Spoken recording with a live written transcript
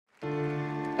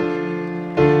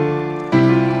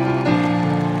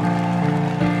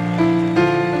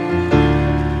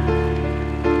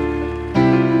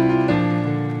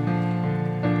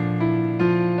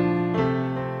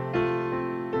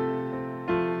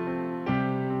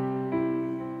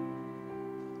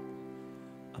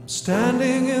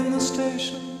Standing in the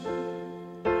station,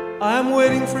 I'm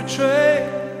waiting for a train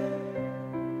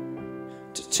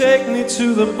to take me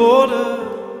to the border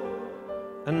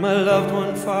and my loved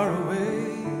one far away.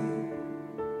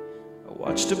 I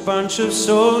watched a bunch of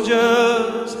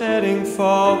soldiers heading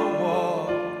for the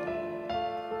war.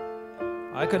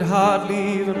 I could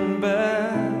hardly even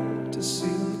bear to see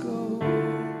them go.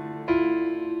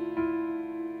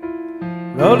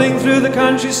 Rolling through the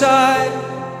countryside,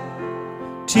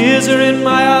 tears are in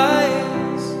my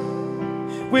eyes.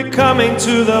 We're coming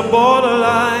to the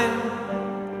borderline.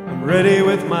 I'm ready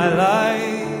with my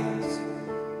lies.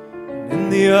 In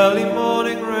the early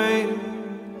morning rain,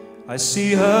 I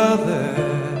see her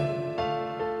there,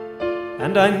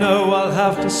 and I know I'll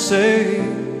have to say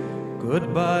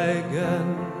goodbye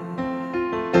again.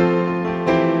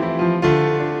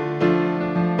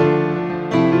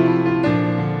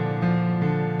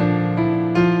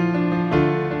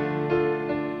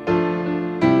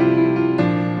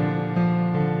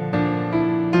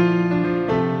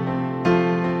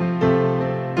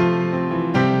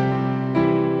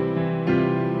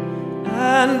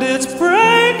 And it's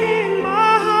breaking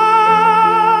my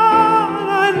heart.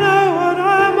 I know what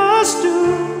I must do.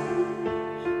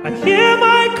 I hear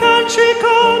my country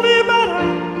call me, but I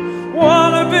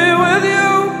wanna be with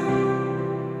you.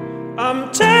 I'm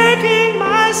taking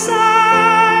my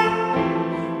side.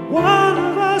 One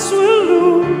of us will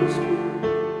lose.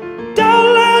 Don't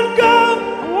let go.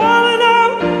 I wanna know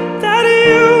that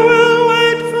you will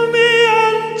wait for me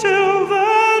until the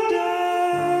day.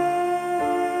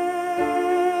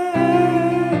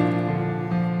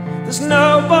 There's no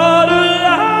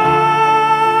borderline,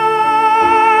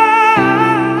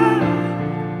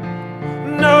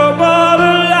 no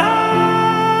borderline.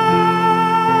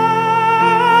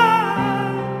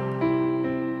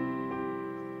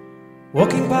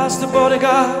 Walking past the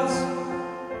bodyguards,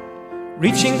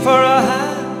 reaching for a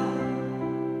hand,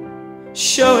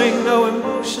 showing no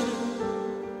emotion.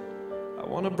 I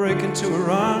want to break into a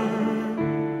run,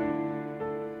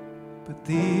 but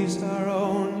these are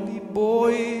only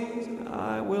boys, and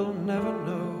I will never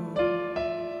know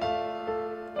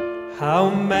how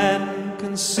men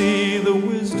can see the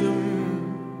wisdom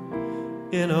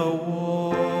in a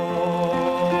war.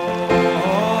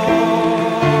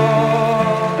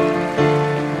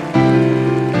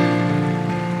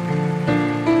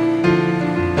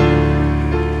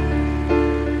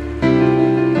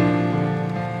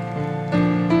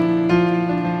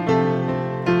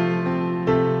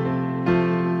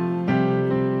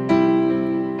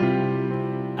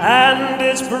 And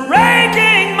it's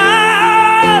breaking my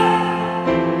heart.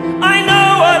 I know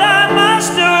what I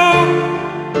must do.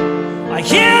 I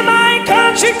hear my